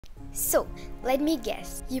So, let me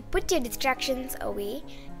guess. You put your distractions away,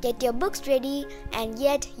 get your books ready, and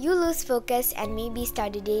yet you lose focus and maybe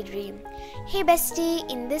start a daydream. Hey bestie,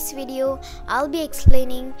 in this video, I'll be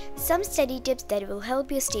explaining some study tips that will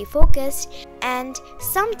help you stay focused and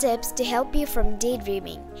some tips to help you from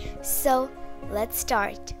daydreaming. So, let's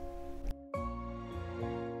start.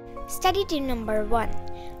 Study tip number 1.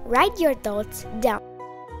 Write your thoughts down.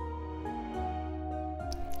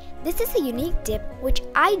 This is a unique tip which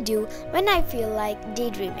I do when I feel like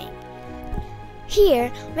daydreaming. Here,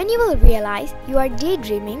 when you will realize you are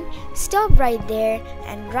daydreaming, stop right there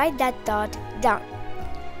and write that thought down.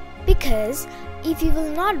 Because if you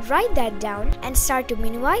will not write that down and start to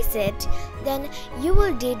minimize it, then you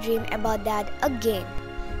will daydream about that again.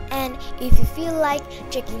 And if you feel like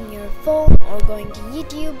checking your phone or going to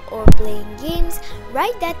YouTube or playing games,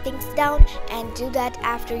 write that things down and do that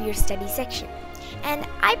after your study section. And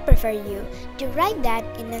I prefer you to write that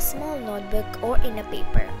in a small notebook or in a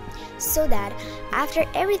paper, so that after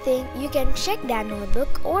everything you can check that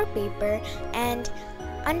notebook or paper and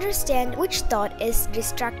understand which thought is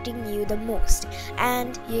distracting you the most,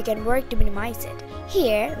 and you can work to minimize it.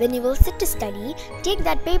 Here, when you will sit to study, take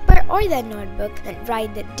that paper or that notebook and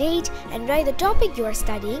write the date and write the topic you are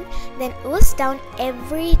studying, then list down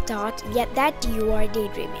every thought yet that you are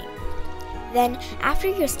daydreaming. Then, after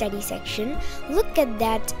your study section, look at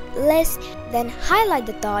that list, then highlight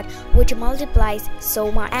the thought which multiplies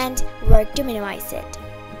so much and work to minimize it.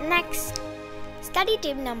 Next, study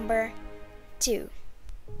tip number 2.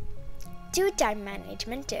 2 time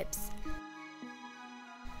management tips.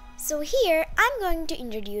 So here, I'm going to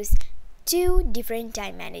introduce 2 different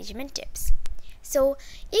time management tips. So,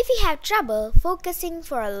 if you have trouble focusing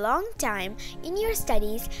for a long time in your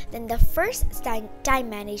studies, then the first time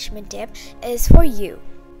management tip is for you.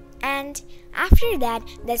 And after that,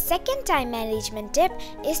 the second time management tip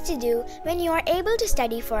is to do when you are able to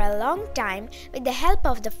study for a long time with the help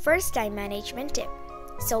of the first time management tip.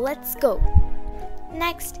 So let's go.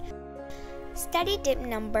 Next, study tip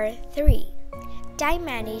number 3. Time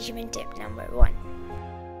management tip number 1.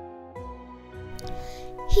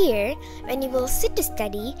 Here, when you will sit to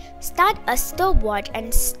study, start a stopwatch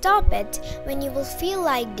and stop it when you will feel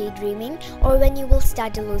like daydreaming or when you will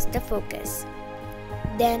start to lose the focus.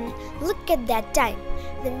 Then look at that time.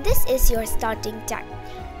 Then this is your starting time.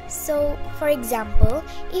 So, for example,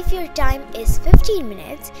 if your time is 15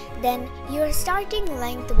 minutes, then your starting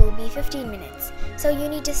length will be 15 minutes. So you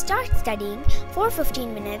need to start studying for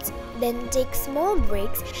 15 minutes, then take small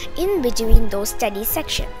breaks in between those study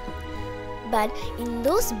sections. But in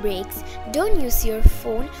those breaks, don't use your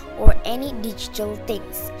phone or any digital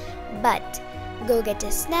things. But go get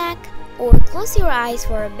a snack or close your eyes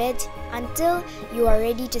for a bit until you are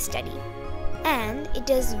ready to study. And it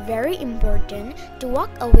is very important to walk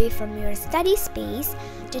away from your study space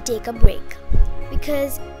to take a break,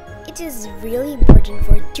 because it is really important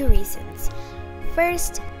for 2 reasons.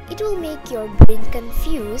 First, it will make your brain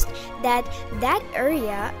confused that that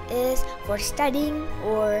area is for studying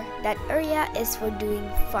or that area is for doing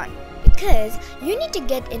fun, because you need to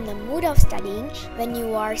get in the mood of studying when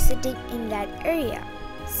you are sitting in that area.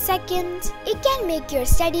 Second, it can make your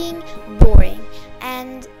studying boring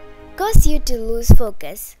and cause you to lose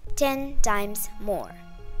focus 10 times more.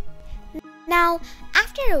 Now,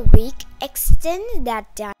 after a week, extend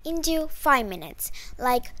that time into 5 minutes,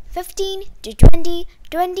 like 15 to 20,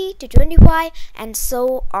 20 to 25, and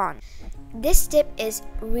so on. This tip is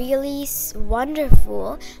really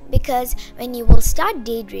wonderful because when you will start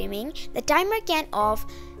daydreaming, the timer can off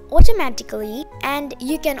automatically and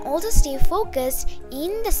you can also stay focused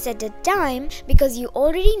in the set time because you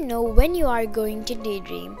already know when you are going to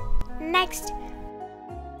daydream. Next,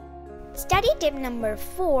 study tip number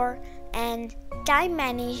 4 and time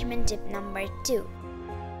management tip number 2.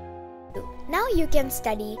 Now you can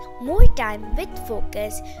study more time with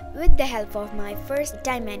focus with the help of my first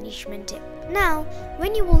time management tip. Now,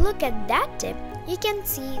 when you will look at that tip, you can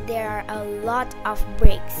see there are a lot of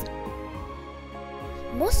breaks.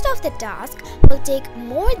 Most of the tasks will take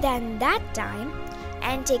more than that time,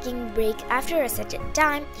 and taking break after a certain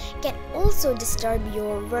time can also disturb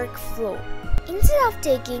your workflow. Instead of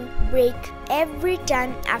taking break every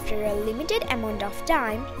time after a limited amount of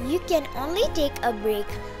time, you can only take a break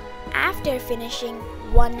after finishing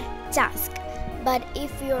one task. But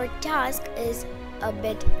if your task is a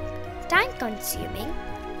bit time consuming,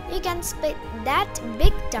 you can split that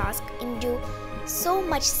big task into so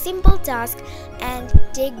much simple tasks and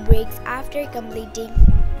take breaks after completing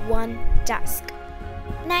one task.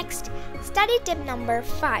 Next, study tip number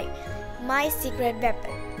 5, my secret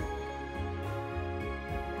weapon.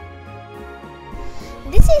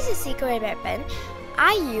 This is a secret weapon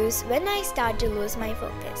I use when I start to lose my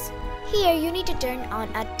focus. Here you need to turn on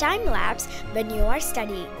a time lapse when you are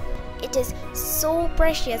studying. It is so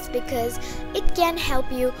precious because it can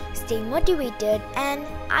help you stay motivated, and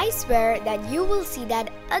I swear that you will see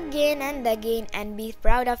that again and again and be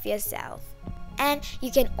proud of yourself. And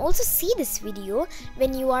you can also see this video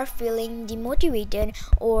when you are feeling demotivated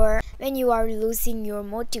or when you are losing your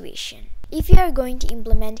motivation. If you are going to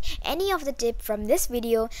implement any of the tips from this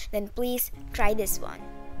video, then please try this one.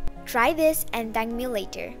 Try this and thank me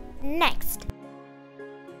later. Next,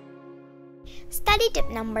 study tip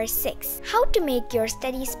number 6. How to make your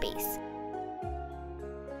study space.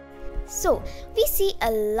 So, we see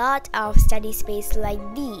a lot of study space like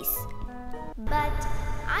these, but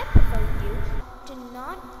I prefer you to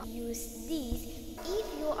not use these if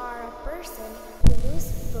you are a person who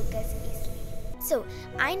loses focus easily. So,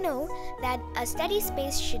 I know that a study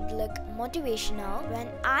space should look motivational. When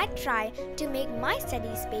I try to make my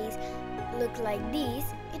study space look like these,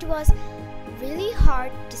 it was really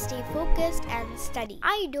hard to stay focused and study.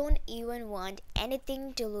 I don't even want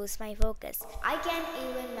anything to lose my focus. I can't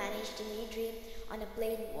even manage to daydream on a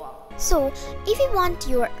plain wall. So, if you want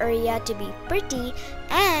your area to be pretty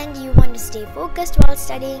and you want to stay focused while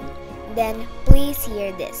studying, then please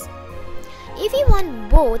hear this. If you want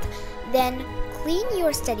both, then clean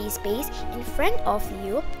your study space in front of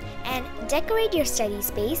you and decorate your study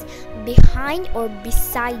space behind or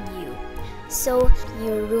beside you. So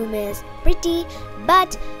your room is pretty,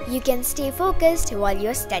 but you can stay focused while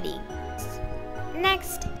you're studying.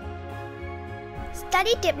 Next,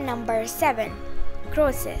 study tip number 7.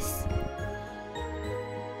 Crosses.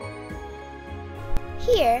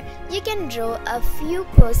 Here, you can draw a few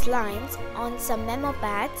cross lines on some memo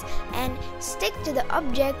pads and stick to the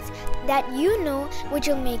objects that you know which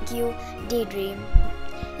will make you daydream.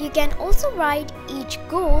 You can also write each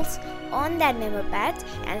goals on that memo pad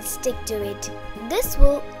and stick to it. This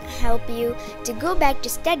will help you to go back to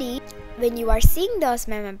study when you are seeing those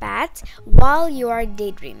memo pads while you are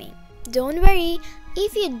daydreaming. Don't worry,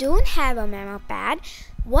 if you don't have a memo pad,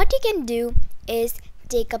 what you can do is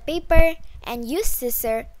take a paper and use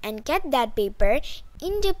scissors and cut that paper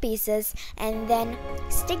into pieces and then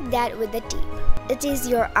stick that with the tape. It is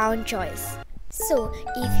your own choice. So,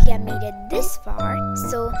 if you have made it this far,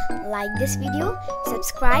 so like this video,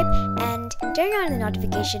 subscribe and turn on the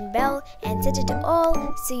notification bell and set it to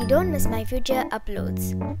all so you don't miss my future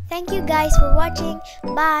uploads. Thank you guys for watching.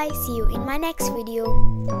 Bye. See you in my next video.